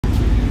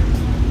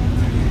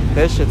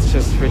This shit's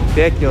just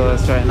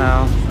ridiculous right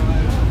now.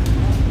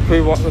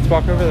 Let's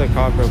walk over to the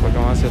cop real quick. I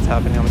want to see what's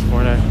happening on the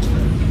corner.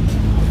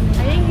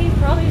 I think he's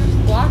probably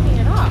just blocking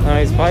it off. No,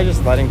 he's probably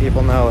just letting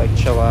people know, like,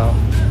 chill out.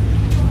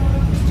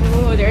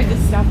 Oh, there's the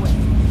subway.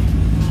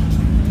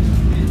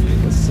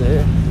 Let's see.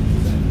 Is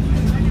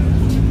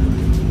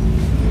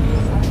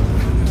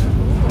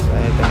there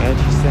anything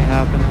interesting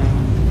happening?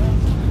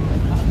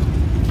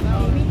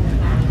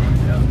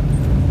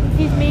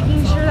 He's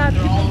making sure that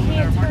people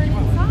can't turn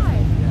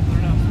inside.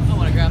 I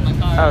want to grab my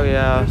car. Oh,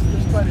 yeah.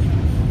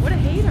 What a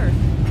hater.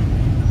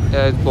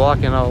 Yeah, it's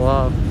blocking it all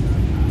up.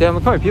 Damn,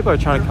 look how many people are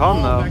trying to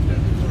come, though.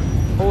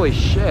 Holy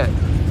shit.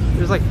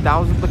 There's like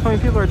thousands. Look how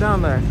many people are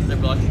down there. They're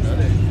blocking the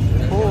other.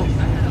 Oh.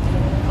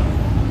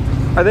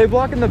 Are they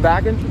blocking the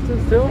back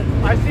entrances too?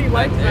 I see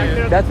lights back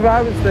there. That's what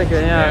I was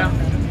thinking, yeah.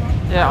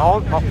 Yeah, Are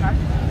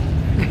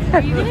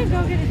you gonna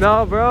go get a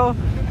No, bro.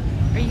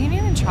 Are you gonna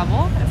get in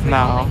trouble? If we No.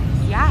 hold it?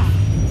 Yeah.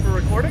 For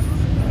recording?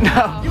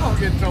 No. You won't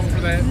get in trouble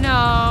for that.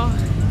 No.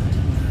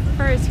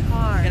 For his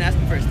car. You're gonna ask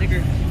me for a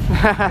sticker.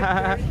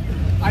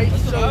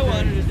 That's what I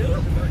wanted to do.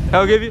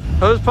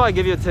 He'll just probably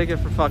give you a ticket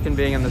for fucking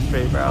being in the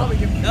street, bro.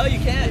 No, you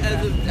can't.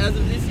 As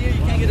of this year,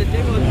 you can't get a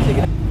ticket with a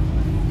ticket.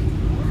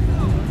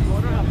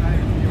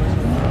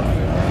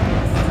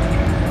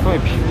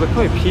 Look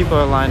how many people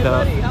are lined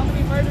up. Buddy, how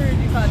many murderers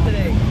you caught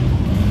today?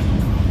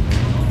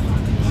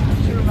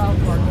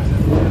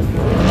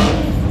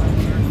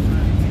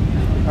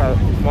 Alright,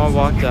 wanna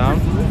walk down?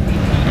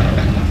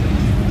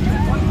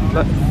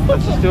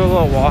 Let's just do a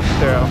little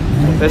walkthrough.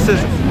 This is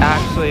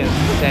actually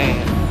insane.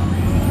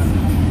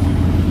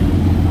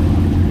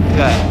 We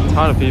got a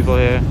ton of people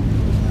here.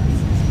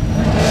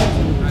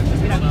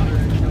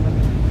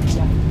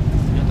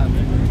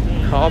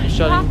 Cop You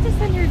shutting have to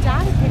send your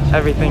dad a picture.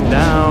 everything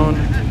down.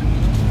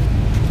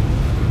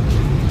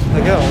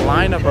 Look at a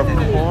lineup of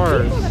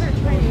cars. People that are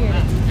trying to get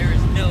in. There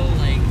is no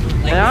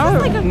Now,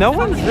 like a no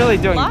one's fucking really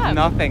doing club.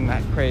 nothing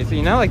that crazy.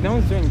 You know, like no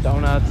one's doing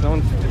donuts. No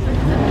one's.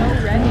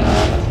 Already.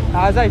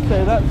 As I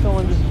say that,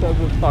 someone just does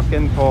a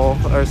fucking pull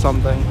or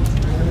something.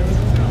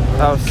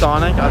 Oh,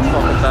 Sonic? I'd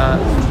fuck with that.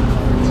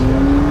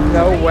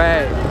 No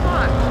way.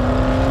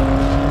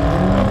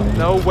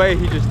 No way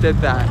he just did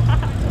that.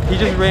 He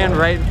just ran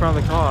right in front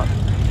of the cop.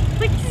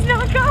 Like, he's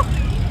not going.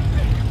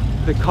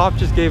 The cop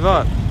just gave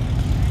up.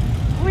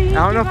 Wait, I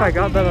don't know if I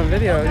got that on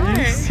video. Did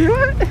you see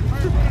it?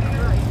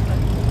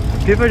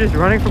 People are just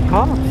running from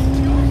cops.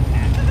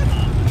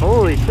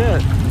 Holy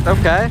shit.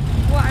 Okay.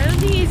 Well, I don't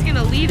think he's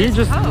gonna leave his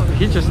post.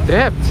 He just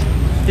dipped.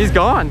 He's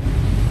gone.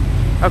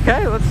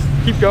 Okay, let's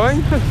keep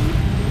going.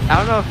 I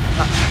don't know if...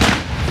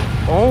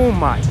 oh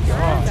my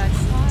god.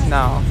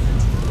 No.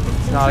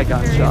 It's not a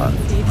gunshot.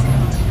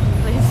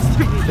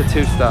 It's a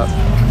two-step.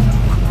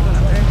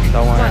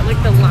 Don't worry. What,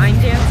 like the line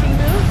dancing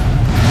move?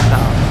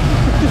 No.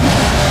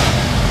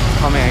 It's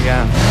coming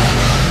again.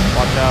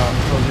 Watch out.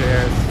 Close your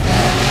ears.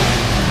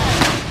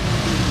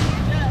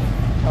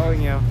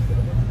 Telling you.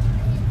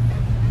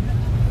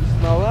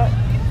 Smell that?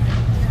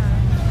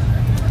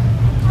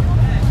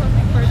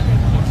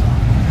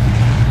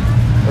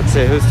 Let's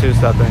see, who's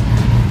two-stepping?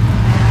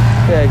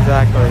 Yeah,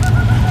 exactly.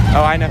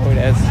 Oh, I know who it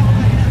is.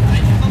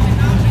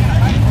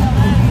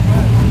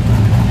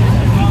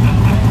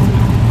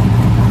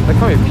 Look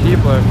how many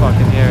people are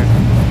fucking here.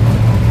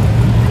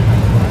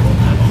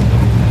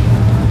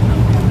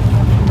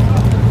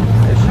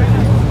 This shit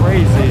is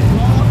crazy.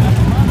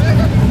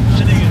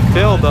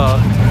 Filled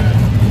up.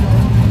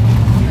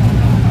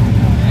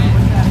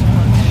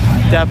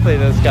 Definitely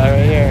this guy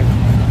right here.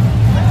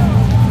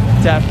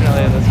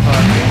 Definitely this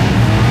car.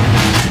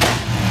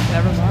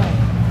 Never mind.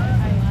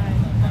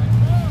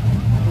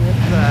 Who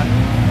is that?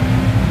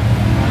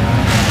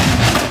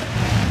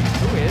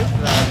 Who is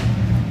that?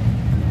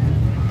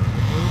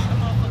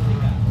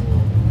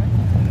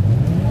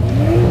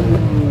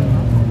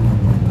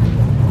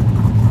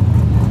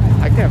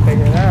 I can't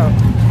figure it out.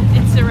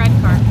 It's the red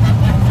car.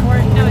 Or,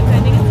 no, I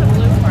think it's the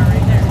blue car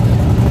right there.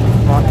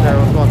 Walk there,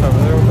 let's walk over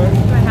there real quick. Do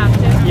I have to?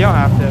 You don't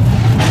have to.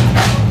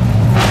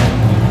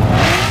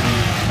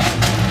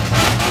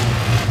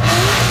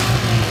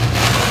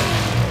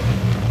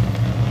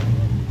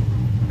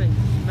 Thing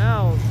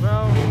smells, bro.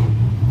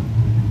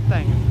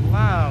 Thing is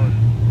loud.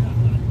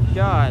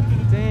 God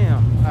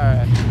damn.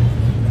 Alright.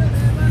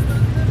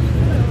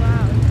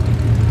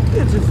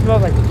 It just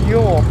smells like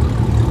fuel.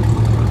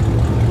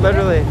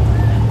 Literally.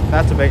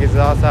 That's a big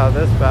exhaust out of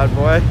this bad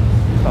boy.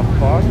 The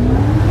fuck?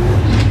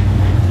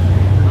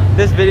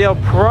 This video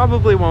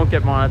probably won't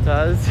get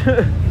monetized.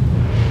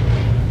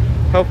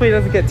 Hopefully it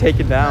doesn't get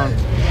taken down.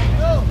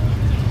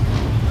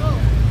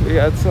 We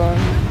got some.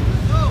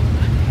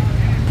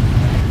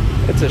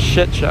 It's a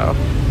shit show.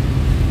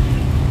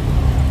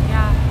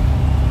 Yeah.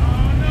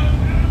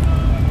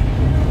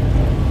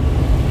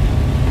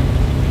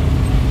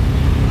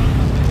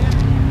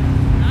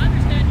 I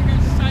understand you're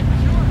gonna decide for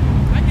sure.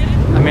 I get it.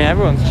 I mean,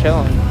 everyone's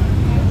chilling.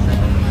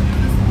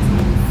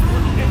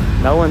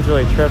 No one's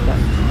really tripping.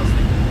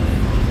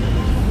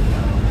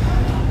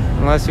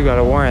 Unless you got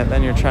a warrant,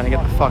 then you're trying to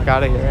get the fuck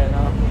out of here right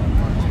now.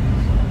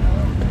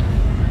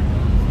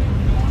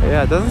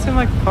 Yeah, it doesn't seem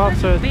like the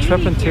cops are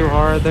tripping too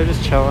hard. They're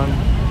just chilling.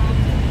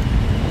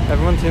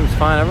 Everyone seems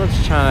fine. Everyone's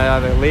just trying to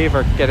either leave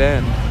or get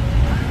in.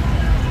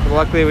 But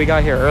luckily we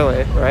got here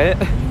early, right?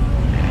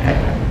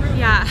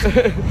 Yeah.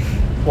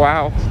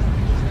 Wow.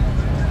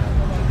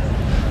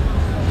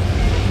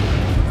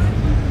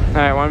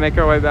 Alright, want to make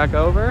our way back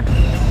over?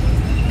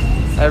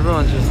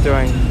 Everyone's just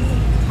doing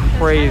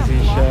crazy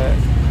shit.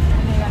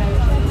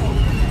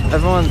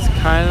 Everyone's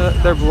kind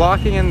of, they're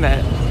blocking in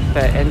the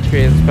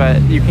entries,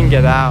 but you can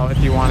get out if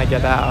you want to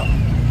get out.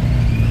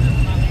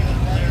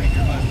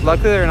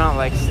 Luckily they're not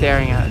like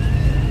staring at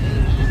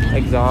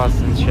exhaust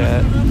and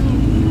shit.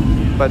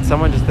 But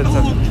someone just did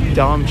some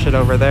dumb shit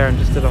over there and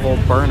just did a whole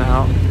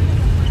burnout.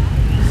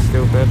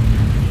 Stupid.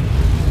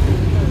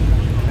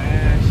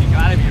 She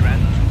gotta be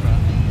random, bro.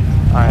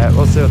 Alright,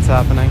 we'll see what's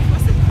happening.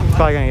 It's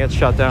probably gonna get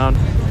shut down.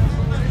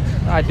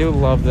 I do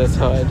love this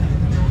hood.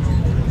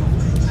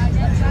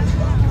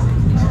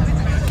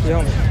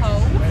 Yo,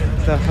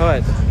 the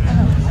hood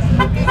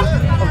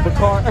of the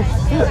car.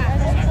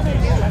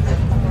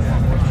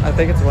 I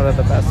think it's one of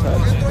the best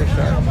hoods for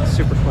sure.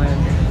 Super clean.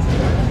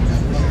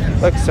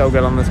 Looks so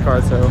good on this car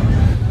too.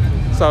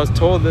 So I was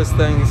told this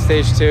thing,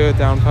 stage 2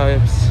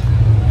 downpipes.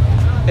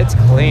 It's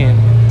clean.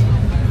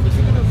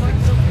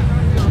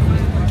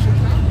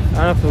 I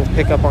don't know if it'll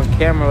pick up on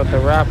camera what the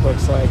wrap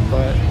looks like,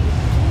 but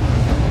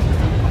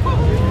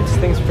this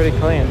thing's pretty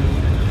clean.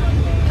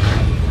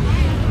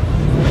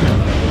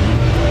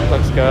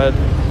 Looks good.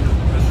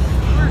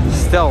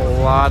 Still a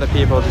lot of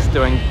people just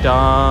doing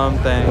dumb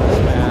things,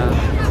 man.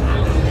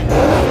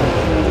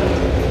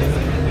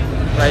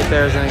 Right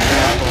there's an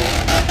example.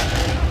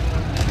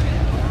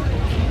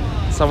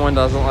 Someone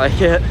doesn't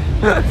like it.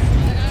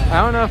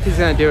 I don't know if he's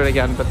gonna do it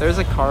again, but there's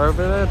a car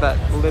over there that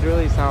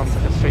literally sounds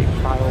like a straight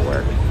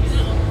firework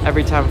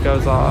every time it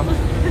goes off.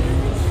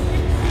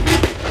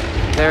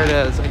 There it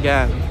is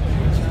again.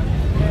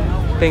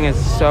 Thing is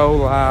so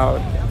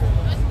loud.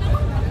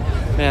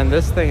 Man,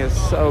 this thing is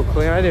so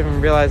clean. I didn't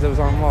even realize it was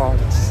on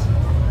logs.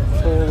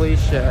 Holy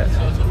shit.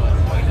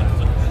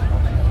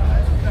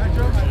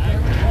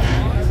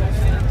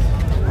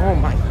 Oh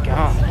my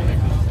god.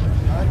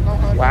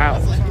 Wow.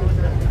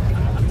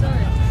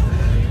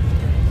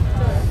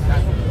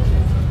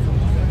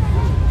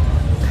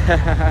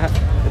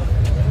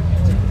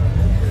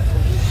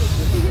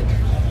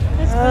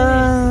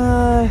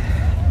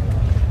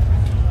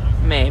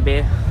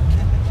 Maybe.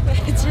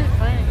 It's just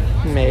funny.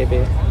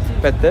 Maybe.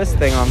 But this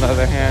thing, on the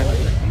other hand,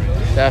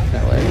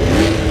 definitely.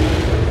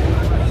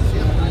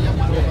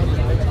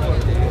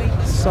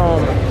 So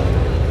many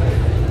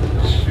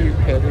cute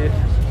kitties.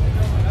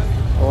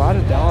 A lot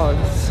of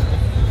dogs,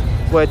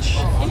 which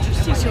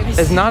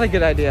is not a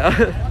good idea.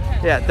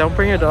 Yeah, don't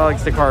bring your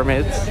dogs to car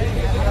mates.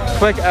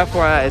 Quick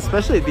FYI,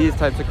 especially these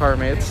types of car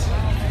mates.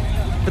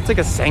 If it's like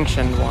a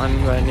sanctioned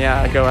one, then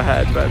yeah, go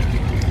ahead. But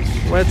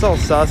when it's all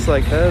sus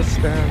like this,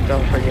 then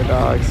don't bring your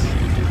dogs.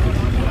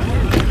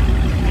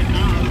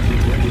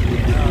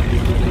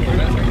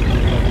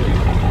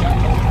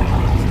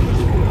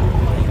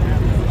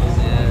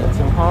 Got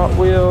some Hot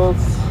Wheels.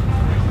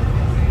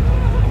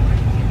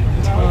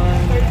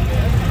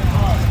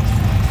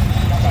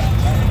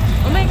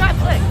 Oh my god,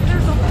 look,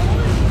 there's a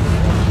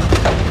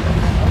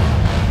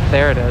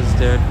There it is,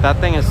 dude. That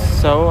thing is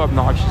so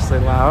obnoxiously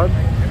loud.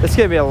 This is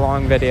gonna be a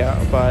long video,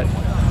 but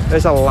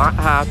there's a lot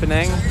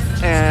happening,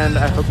 and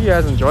I hope you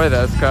guys enjoy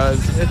this because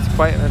it's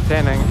quite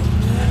entertaining.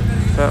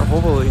 But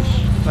holy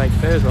like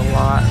there's a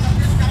lot.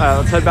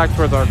 Let's head back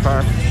towards our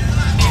car.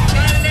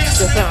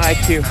 Just an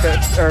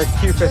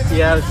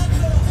Q50S.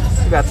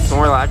 We got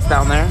Snorlax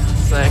down there.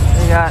 Sick.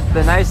 We got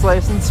the nice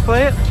license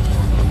plate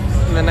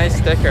and the nice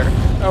sticker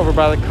over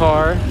by the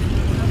car.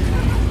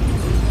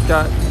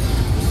 Got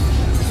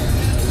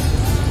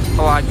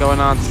a lot going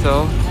on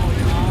still,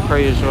 per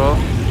usual.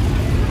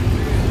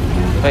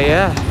 But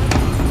yeah,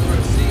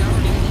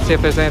 see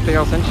if there's anything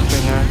else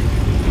interesting here.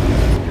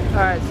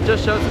 Alright, so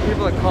just show some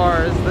people the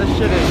cars. This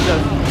shit is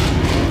just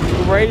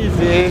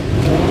crazy.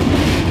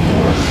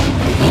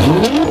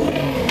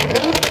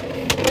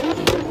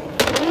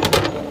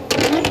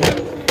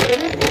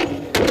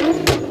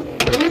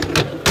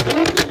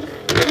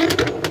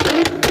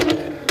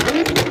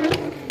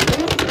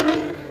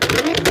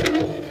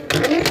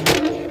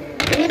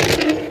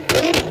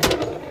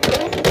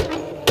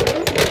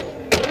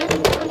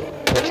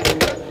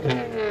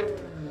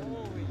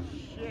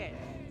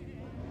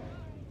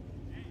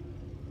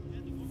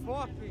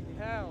 Fucking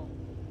hell.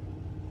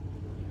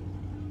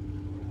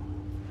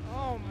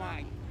 Oh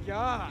my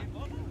god.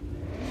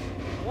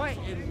 What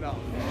in the...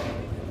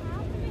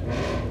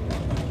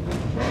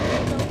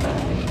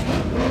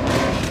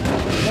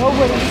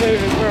 Nobody's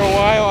moving for a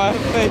while, I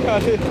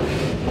think.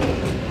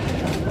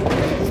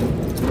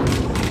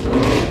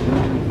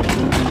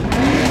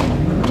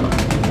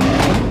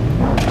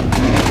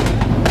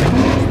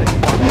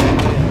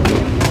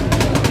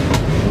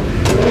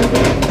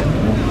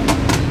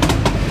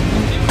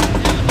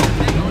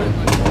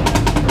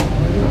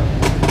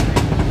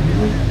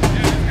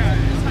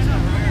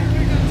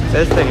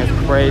 This thing is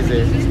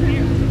crazy.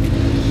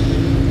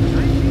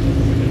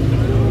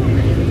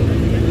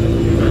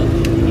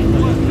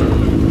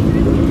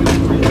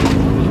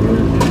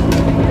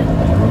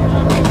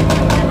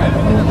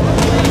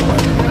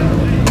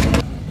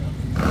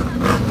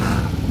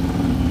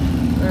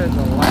 There is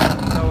a lot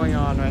going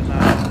on right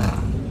now.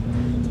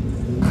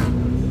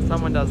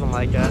 Someone doesn't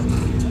like it.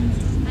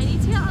 I need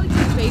to get like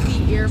a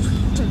baby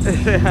earphones.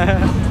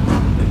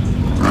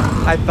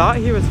 I thought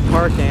he was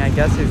parking. I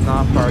guess he's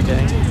not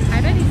parking.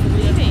 I bet he's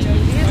leaving.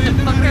 He has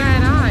the fuck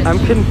right on. I'm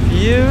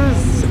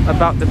confused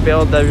about the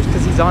build though,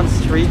 because he's on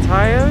street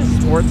tires,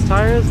 sports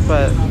tires,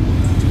 but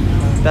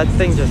that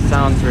thing just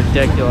sounds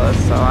ridiculous,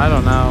 so I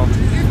don't know.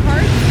 Your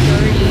car's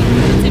dirty.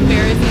 It's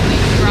embarrassing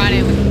that you brought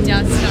it with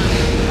dust on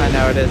it. I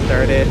know it is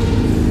dirty.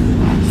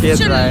 She is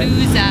Such a right.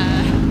 loser.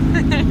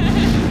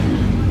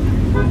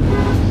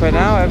 But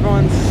now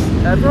everyone's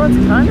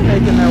kind of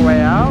making their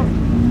way out.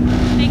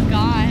 Thank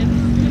God.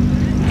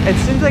 It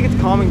seems like it's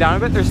calming down a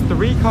bit. There's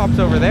 3 cops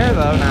over there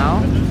though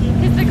now.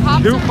 Because the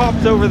cops 2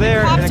 cops over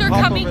there cops and a are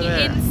cop coming over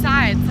there.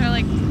 inside. So they're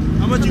like,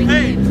 How much you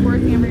paid?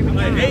 working everybody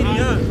Like 80,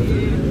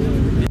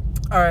 huh?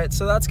 Alright,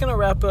 so that's gonna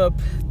wrap up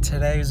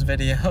today's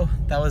video.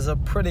 That was a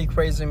pretty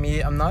crazy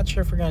meet. I'm not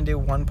sure if we're gonna do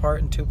 1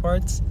 part and 2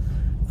 parts.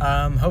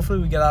 Hopefully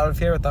we get out of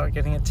here without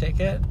getting a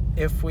ticket.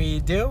 If we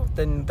do,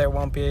 then there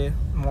won't be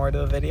more to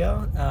the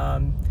video.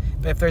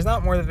 But if there's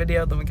not more to the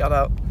video, then we got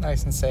out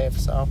nice and safe.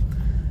 So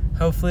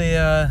hopefully,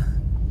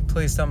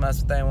 police don't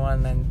mess with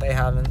anyone, and they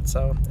haven't.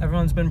 So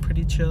everyone's been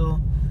pretty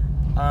chill.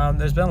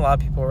 There's been a lot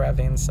of people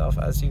revving and stuff,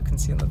 as you can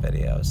see in the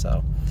video.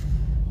 So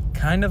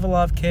kind of a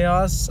lot of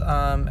chaos.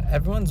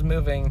 Everyone's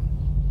moving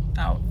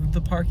out of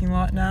the parking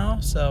lot now.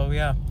 So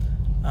yeah,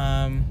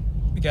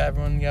 we got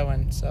everyone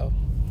going. So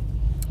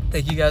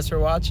thank you guys for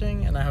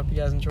watching, and I hope you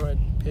guys enjoyed.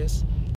 Peace.